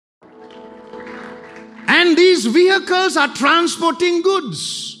And these vehicles are transporting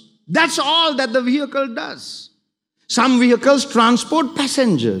goods. That's all that the vehicle does. Some vehicles transport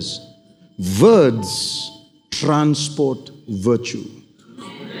passengers. Words transport virtue.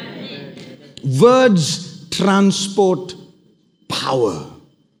 Words transport power.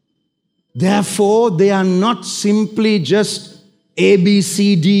 Therefore, they are not simply just A, B,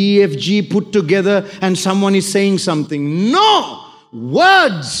 C, D, E, F, G put together and someone is saying something. No!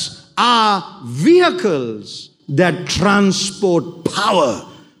 Words are vehicles that transport power,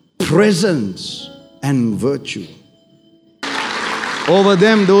 presence, and virtue. Over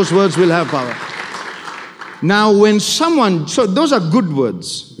them, those words will have power. Now, when someone, so those are good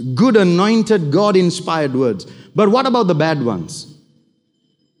words, good anointed, God-inspired words. But what about the bad ones?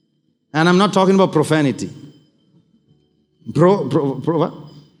 And I'm not talking about profanity. What?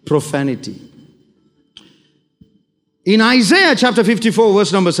 Profanity. In Isaiah chapter 54,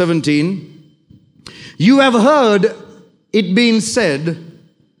 verse number 17, you have heard it being said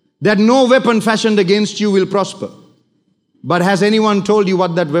that no weapon fashioned against you will prosper. But has anyone told you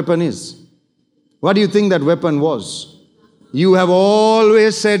what that weapon is? What do you think that weapon was? You have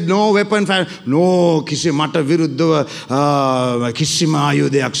always said no weapon fashioned. No, kisi mata viruddhava kissima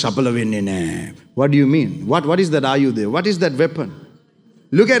ayudayak sapala venne naha. What do you mean? What is that ayudha? What is that weapon?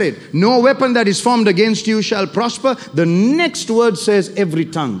 Look at it. No weapon that is formed against you shall prosper. The next word says every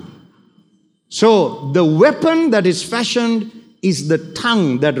tongue. So the weapon that is fashioned is the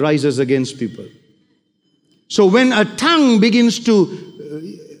tongue that rises against people. So when a tongue begins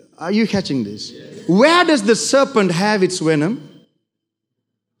to, are you catching this? Where does the serpent have its venom?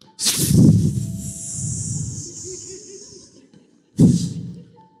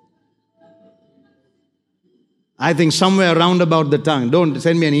 I think somewhere around about the tongue. Don't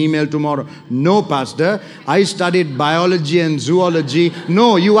send me an email tomorrow. No, Pastor, I studied biology and zoology.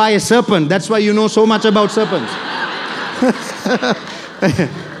 No, you are a serpent. That's why you know so much about serpents.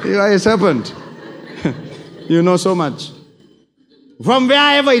 You are a serpent. You know so much. From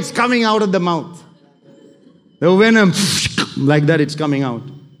wherever it's coming out of the mouth. The venom, like that it's coming out.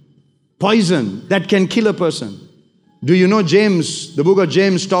 Poison that can kill a person. Do you know James, the book of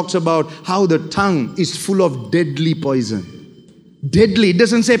James talks about how the tongue is full of deadly poison. Deadly. It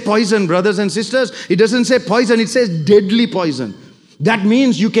doesn't say poison, brothers and sisters. It doesn't say poison. It says deadly poison. That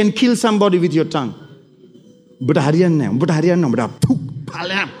means you can kill somebody with your tongue.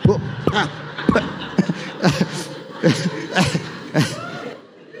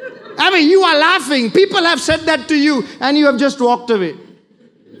 I mean, you are laughing. People have said that to you and you have just walked away.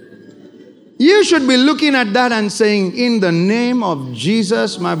 You should be looking at that and saying, in the name of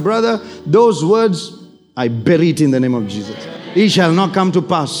Jesus, my brother, those words, I bury it in the name of Jesus. It shall not come to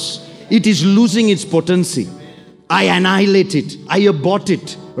pass. It is losing its potency. I annihilate it. I abort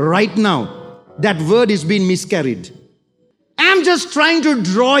it right now. That word is being miscarried. I'm just trying to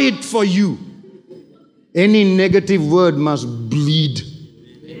draw it for you. Any negative word must bleed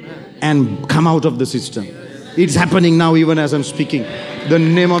and come out of the system. It's happening now even as I'm speaking. The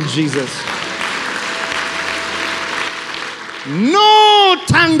name of Jesus. No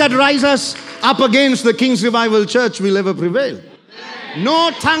tongue that rises up against the King's Revival Church will ever prevail. No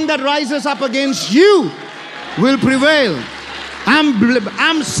tongue that rises up against you will prevail.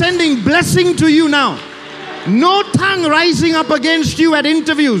 I'm sending blessing to you now. No tongue rising up against you at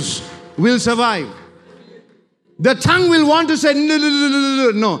interviews will survive. The tongue will want to say no, no, no,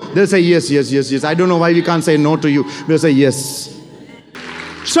 no, no. No, they'll say yes, yes, yes, yes. I don't know why we can't say no to you. They'll say yes.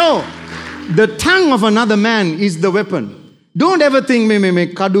 So, the tongue of another man is the weapon. Don't ever think me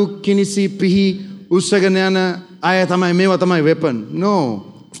kadu kinisi pihi usaganana ayatamai mewa tamai weapon.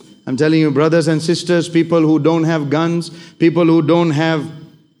 No. I'm telling you, brothers and sisters, people who don't have guns, people who don't have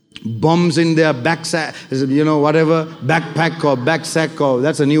bombs in their backpack, whatever, backpack or backsack, or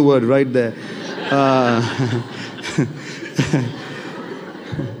that's a new word right there.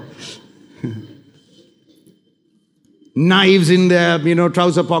 Knives in their,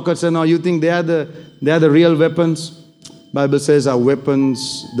 trouser pockets and all. You think they are the real weapons? Bible says our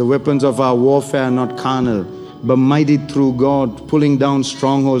weapons, the weapons of our warfare are not carnal, but mighty through God, pulling down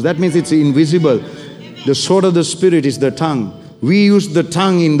strongholds. That means it's invisible. The sword of the Spirit is the tongue. We use the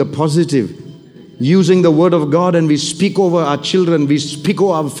tongue in the positive, using the word of God, and we speak over our children, we speak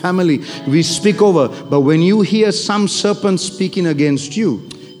over our family, we speak over. But when you hear some serpent speaking against you,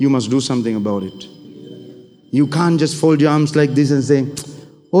 you must do something about it. You can't just fold your arms like this and say,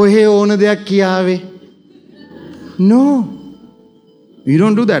 oh hey, ona deyak kiyawe. No. You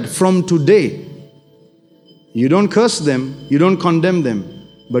don't do that. From today, you don't curse them, you don't condemn them,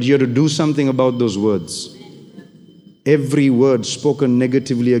 but you have to do something about those words. Every word spoken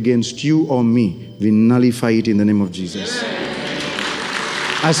negatively against you or me, we nullify it in the name of Jesus.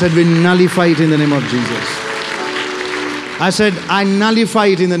 I said, we nullify it in the name of Jesus. I said, I nullify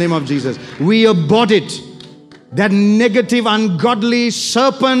it in the name of Jesus. We abort it. That negative, ungodly,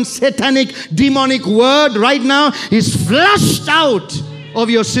 serpent, satanic, demonic word right now is flushed out of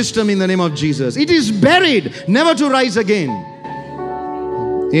your system in the name of Jesus. It is buried, never to rise again.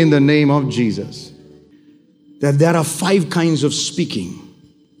 In the name of Jesus. That there are 5 kinds of speaking.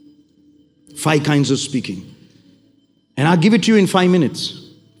 5 kinds of speaking. And I'll give it to you in 5 minutes.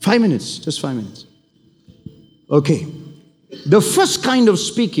 5 minutes, just 5 minutes. Okay. The first kind of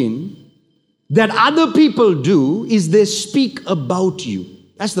speaking that other people do is they speak about you.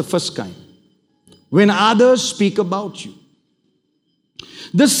 That's the first kind. When others speak about you.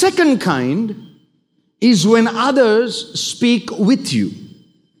 The second kind is when others speak with you.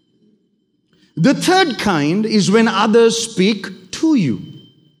 The third kind is when others speak to you.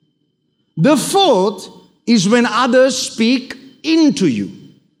 The fourth is when others speak into you.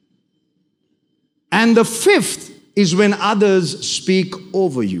 And the fifth is when others speak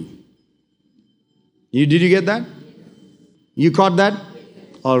over you. Did you get that? You caught that?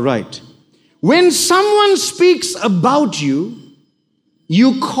 All right. When someone speaks about you,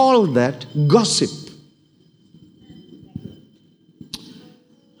 you call that gossip.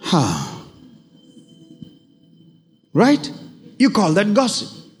 Right? You call that gossip.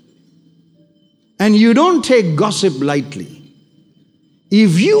 And you don't take gossip lightly.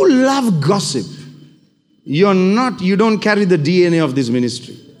 If you love gossip, you don't carry the DNA of this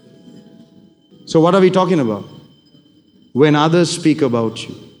ministry. So what are we talking about? When others speak about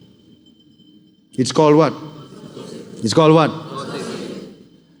you. It's called what? It's called what?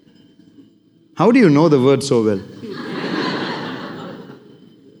 How do you know the word so well?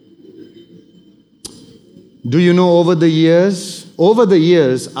 Do you know over the years,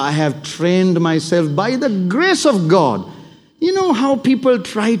 I have trained myself by the grace of God. You know how people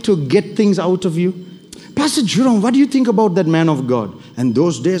try to get things out of you? Pastor Jerome, what do you think about that man of God? And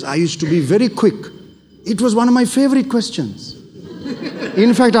those days I used to be very quick. It was one of my favorite questions.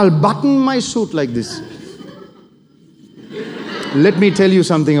 In fact, I'll button my suit like this. Let me tell you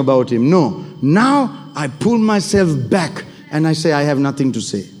something about him. No, now I pull myself back and I say I have nothing to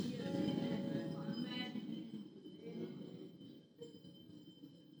say.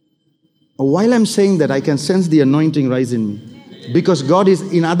 While I'm saying that, I can sense the anointing rise in me. Because God is,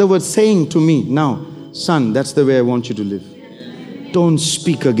 in other words, saying to me, now, son, that's the way I want you to live. Don't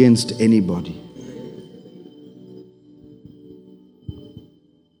speak against anybody.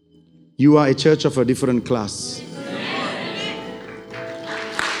 You are a church of a different class.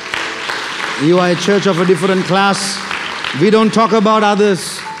 You are a church of a different class. We don't talk about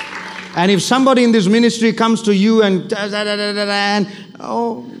others. And if somebody in this ministry comes to you and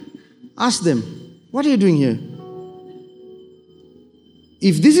ask them, what are you doing here?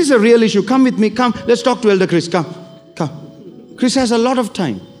 If this is a real issue, come with me. Come, let's talk to Elder Chris. Come. Chris has a lot of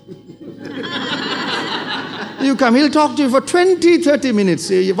time. You come, he'll talk to you for 20, 30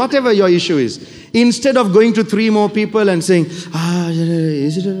 minutes, whatever your issue is. Instead of going to 3 more people and saying,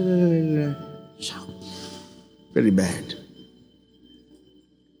 is it very bad.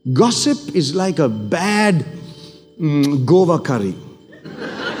 Gossip is like a bad gova curry.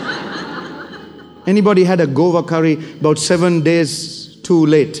 Anybody had a gova curry about 7 days too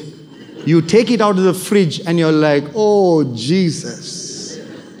late? You take it out of the fridge and you're like, oh, Jesus.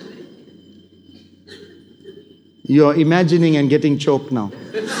 You're imagining and getting choked now.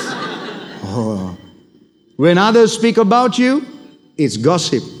 Oh. When others speak about you, it's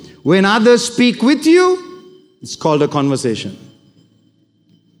gossip. When others speak with you, it's called a conversation.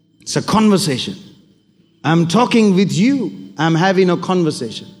 It's a conversation. I'm talking with you. I'm having a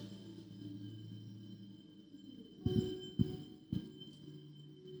conversation.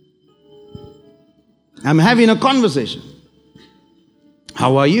 I'm having a conversation.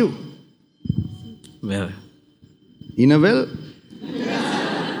 How are you? Well. In a well?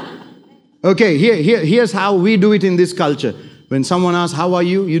 Okay, here's how we do it in this culture. When someone asks, how are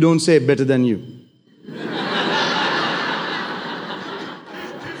you? You don't say better than you.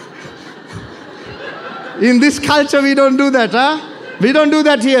 In this culture, we don't do that, huh? We don't do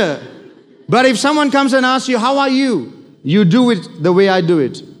that here. But if someone comes and asks you, how are you? You do it the way I do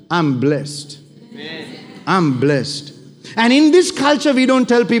it. I'm blessed. Amen. I'm blessed. And in this culture, we don't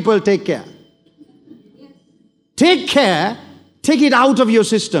tell people, take care. Take care. Take it out of your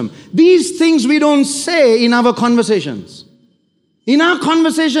system. These things we don't say in our conversations. In our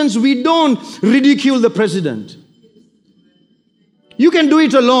conversations, we don't ridicule the president. You can do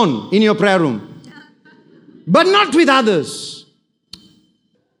it alone in your prayer room. but not with others.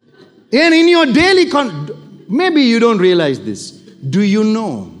 And in your daily maybe you don't realize this. Do you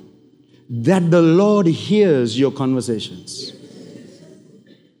know that the Lord hears your conversations?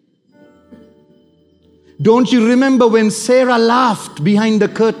 Don't you remember when Sarah laughed behind the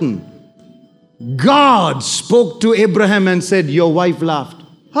curtain? God spoke to Abraham and said, your wife laughed.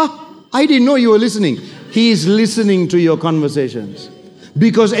 I didn't know you were listening. He is listening to your conversations.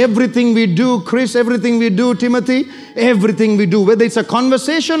 Because everything we do, Chris, everything we do, Timothy, everything we do, whether it's a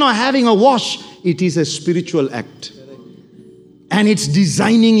conversation or having a wash, it is a spiritual act. And it's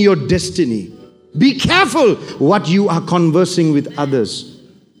designing your destiny. Be careful what you are conversing with others.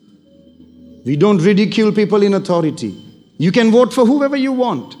 We don't ridicule people in authority. You can vote for whoever you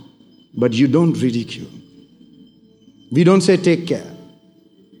want, but you don't ridicule. We don't say take care.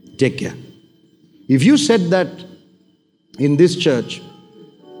 Take care. If you said that in this church,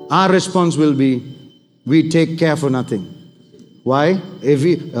 our response will be, we take care for nothing. Why?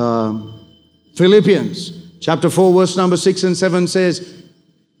 Philippians chapter 4 verse number 6 and 7 says,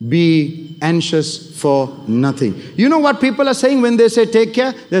 be anxious for nothing. You know what people are saying when they say take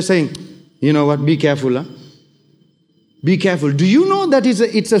care? They're saying, you know what, be careful. Huh? Be careful. Do you know that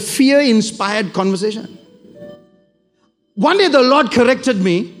it's a fear-inspired conversation? One day the Lord corrected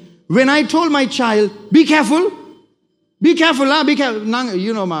me when I told my child, be careful. Be careful, be careful.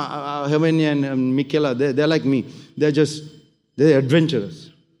 You know, Havenia and Michaela, they're like me. They're adventurous.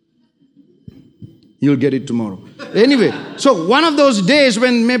 You'll get it tomorrow. Anyway, so one of those days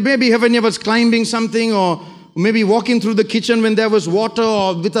when maybe Havenia was climbing something or maybe walking through the kitchen when there was water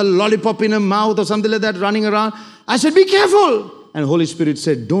or with a lollipop in her mouth or something like that running around, I said, be careful. And Holy Spirit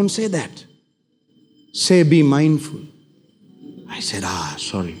said, don't say that. Say, be mindful. I said,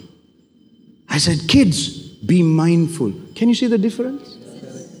 sorry. I said, kids, be mindful. Can you see the difference?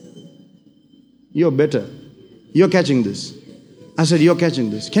 You're better. You're catching this. I said, you're catching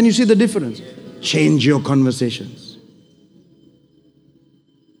this. Can you see the difference? Change your conversations.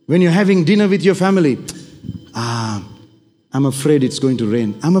 When you're having dinner with your family, I'm afraid it's going to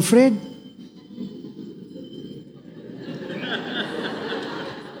rain. I'm afraid.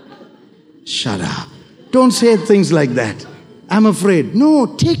 Shut up. Don't say things like that. I'm afraid.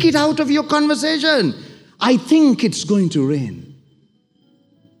 No, take it out of your conversation. I think it's going to rain.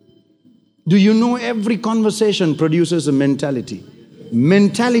 Do you know every conversation produces a mentality?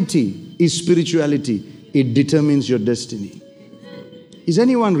 Mentality is spirituality. It determines your destiny. Is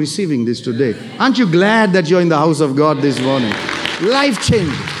anyone receiving this today? Aren't you glad that you're in the house of God this morning? Life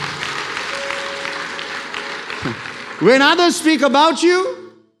changing. When others speak about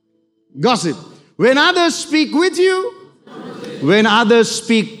you, gossip. When others speak with you, when others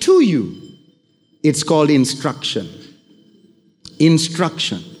speak to you, it's called instruction.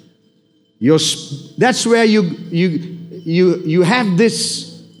 Instruction. That's where you have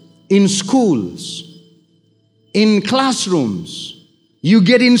this in schools, in classrooms. You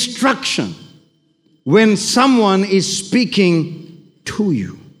get instruction when someone is speaking to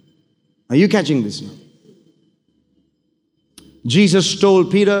you. Are you catching this now? Jesus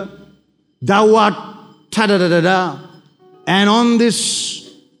told Peter, thou art ta-da-da-da-da, and on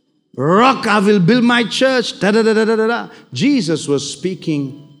this rock I will build my church, ta-da-da-da-da-da. Jesus was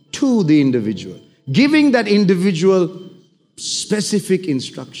speaking to the individual, giving that individual specific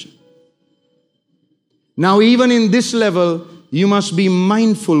instruction. Now, even in this level, you must be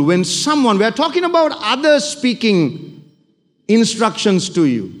mindful when we are talking about others speaking instructions to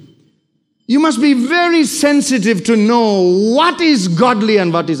you. You must be very sensitive to know what is godly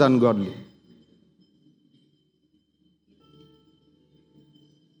and what is ungodly.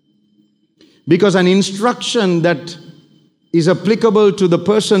 Because an instruction that is applicable to the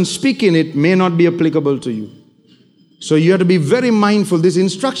person speaking it may not be applicable to you. So you have to be very mindful. This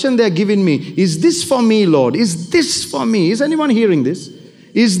instruction they're giving me, is this for me, Lord? Is this for me? Is anyone hearing this?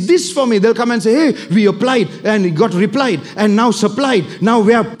 Is this for me? They'll come and say, hey, we applied and it got replied and now supplied. Now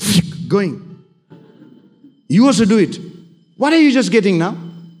we are going. You also do it. What are you just getting now?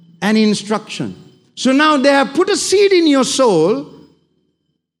 An instruction. So now they have put a seed in your soul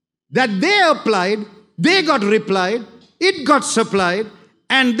that they applied, they got replied, it got supplied,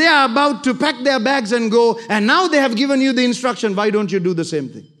 and they are about to pack their bags and go, and now they have given you the instruction, why don't you do the same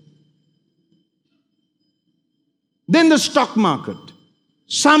thing? Then the stock market.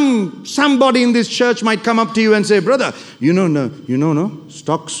 Somebody in this church might come up to you and say, brother, no,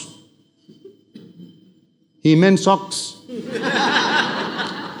 stocks. He meant socks.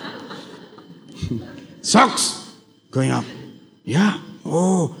 Socks going up. Yeah.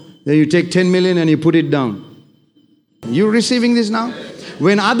 Oh, then you take 10 million and you put it down. You receiving this now?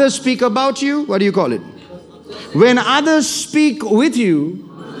 When others speak about you, what do you call it? When others speak with you,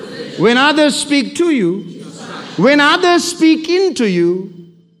 when others speak to you, when others speak into you,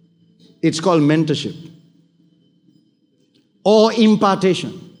 it's called mentorship or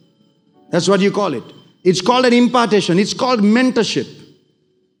impartation. That's what you call it. It's called an impartation. It's called mentorship.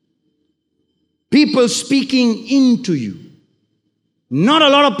 People speaking into you. Not a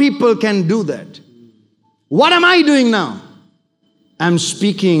lot of people can do that. What am I doing now? I'm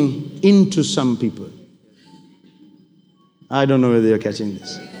speaking into some people. I don't know whether you're catching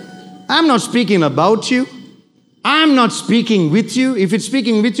this. I'm not speaking about you. I'm not speaking with you. If it's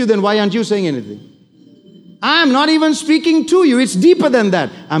speaking with you, then why aren't you saying anything? I'm not even speaking to you. It's deeper than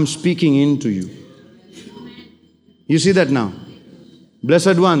that. I'm speaking into you. You see that now?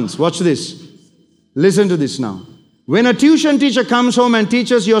 Blessed ones, watch this. Listen to this now. When a tuition teacher comes home and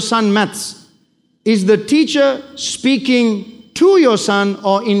teaches your son maths, is the teacher speaking to your son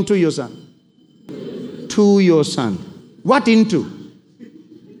or into your son? To your son. What into?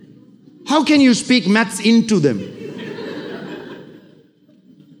 How can you speak maths into them?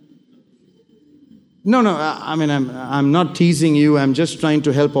 No, I mean, I'm not teasing you. I'm just trying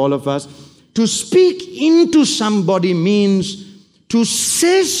to help all of us. To speak into somebody means to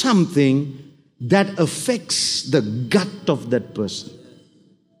say something that affects the gut of that person,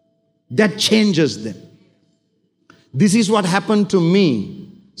 that changes them. This is what happened to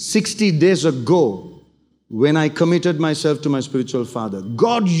me 60 days ago when I committed myself to my spiritual father.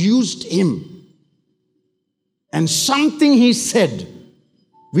 God used him, and something he said,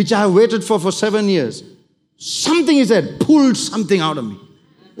 which I waited for 7 years, something he said pulled something out of me.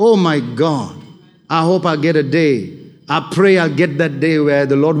 Oh my God, I hope I get a day. I pray I'll get that day where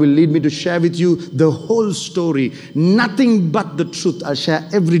the Lord will lead me to share with you the whole story. Nothing but the truth. I'll share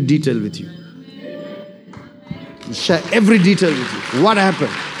every detail with you. I'll share every detail with you. What happened?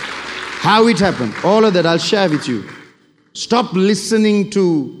 How it happened. All of that I'll share with you. Stop listening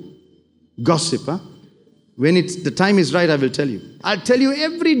to gossip. When the time is right, I will tell you. I'll tell you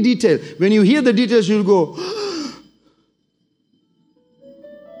every detail. When you hear the details, you'll go,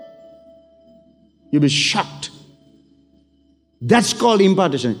 you'll be shocked. That's called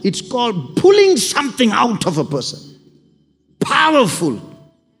impartation. It's called pulling something out of a person. Powerful.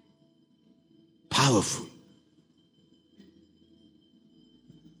 Powerful.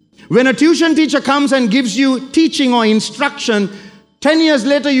 When a tuition teacher comes and gives you teaching or instruction, 10 years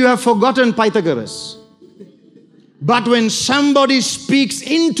later you have forgotten Pythagoras. But when somebody speaks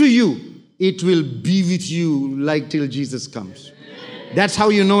into you, it will be with you like till Jesus comes. That's how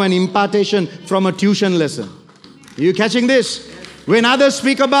you know an impartation from a tuition lesson. Are you catching this? When others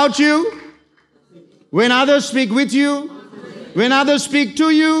speak about you, when others speak with you, when others speak to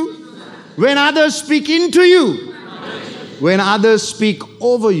you, when others speak into you, when others speak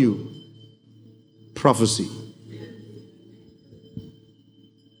over you, prophecy.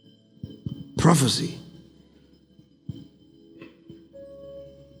 Prophecy.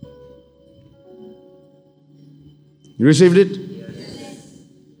 You received it?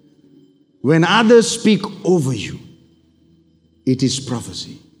 When others speak over you, it is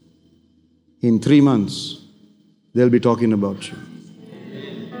prophecy. In 3 months, they'll be talking about you.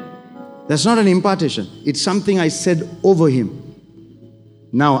 That's not an impartation. It's something I said over him.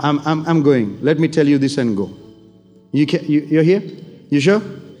 Now, I'm going. Let me tell you this and go. You're here? You sure?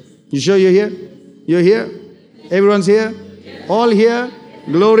 You sure you're here? You're here? Everyone's here? All here?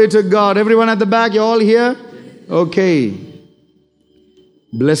 Glory to God. Everyone at the back, you're all here? Okay.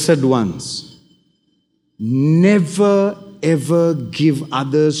 Blessed ones. Never ever give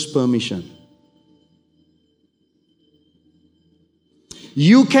others permission.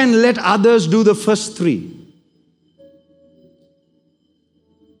 You can let others do the first 3.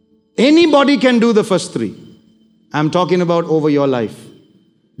 Anybody can do the first 3. I'm talking about over your life.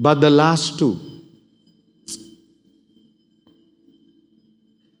 But the last 2.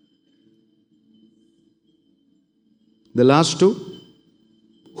 The last 2.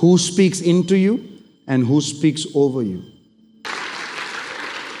 Who speaks into you and who speaks over you.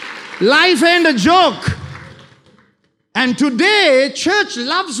 Life ain't a joke. And today, church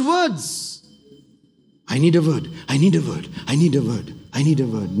loves words. I need a word. I need a word. I need a word. I need a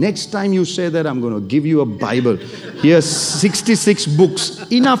word. Next time you say that, I'm going to give you a Bible. Here's 66 books.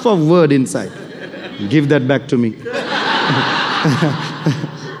 Enough of word inside. Give that back to me.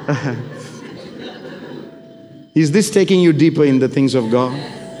 Is this taking you deeper in the things of God?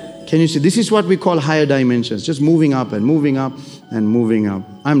 Can you see? This is what we call higher dimensions. Just moving up and moving up and moving up.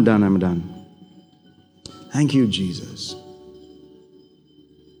 I'm done. Thank you, Jesus.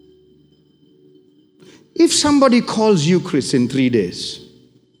 If somebody calls you, Chris, in 3 days,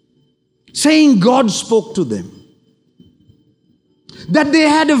 saying God spoke to them, that they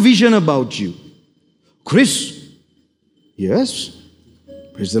had a vision about you. Chris, yes.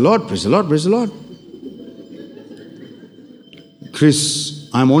 Praise the Lord, praise the Lord, praise the Lord. Chris,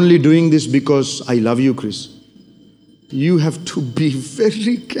 I'm only doing this because I love you, Chris. You have to be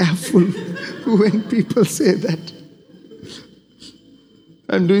very careful when people say that.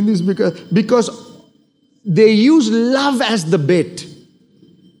 I'm doing this because they use love as the bait.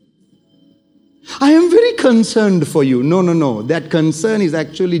 I am very concerned for you. No. That concern is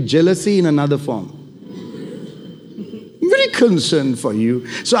actually jealousy in another form. I'm very concerned for you.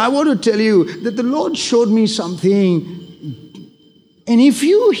 So I want to tell you that the Lord showed me something. And if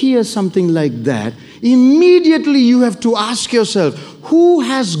you hear something like that, immediately you have to ask yourself, who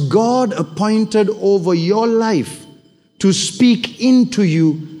has God appointed over your life to speak into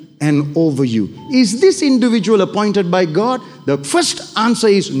you and over you? Is this individual appointed by God? The first answer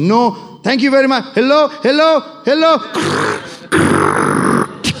is no. Thank you very much. Hello.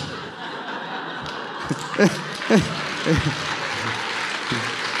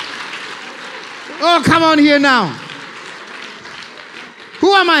 Oh, come on here now.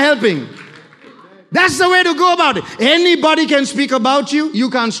 Who am I helping? That's the way to go about it. Anybody can speak about you. You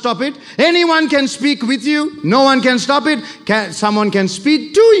can't stop it. Anyone can speak with you. No one can stop it. Someone can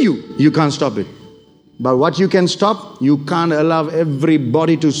speak to you. You can't stop it. But what you can stop, you can't allow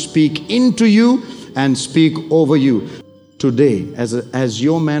everybody to speak into you and speak over you. Today, as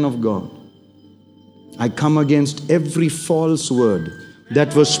your man of God, I come against every false word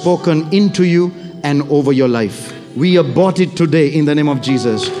that was spoken into you and over your life. We abort it today in the name of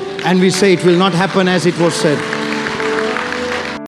Jesus. And we say it will not happen as it was said.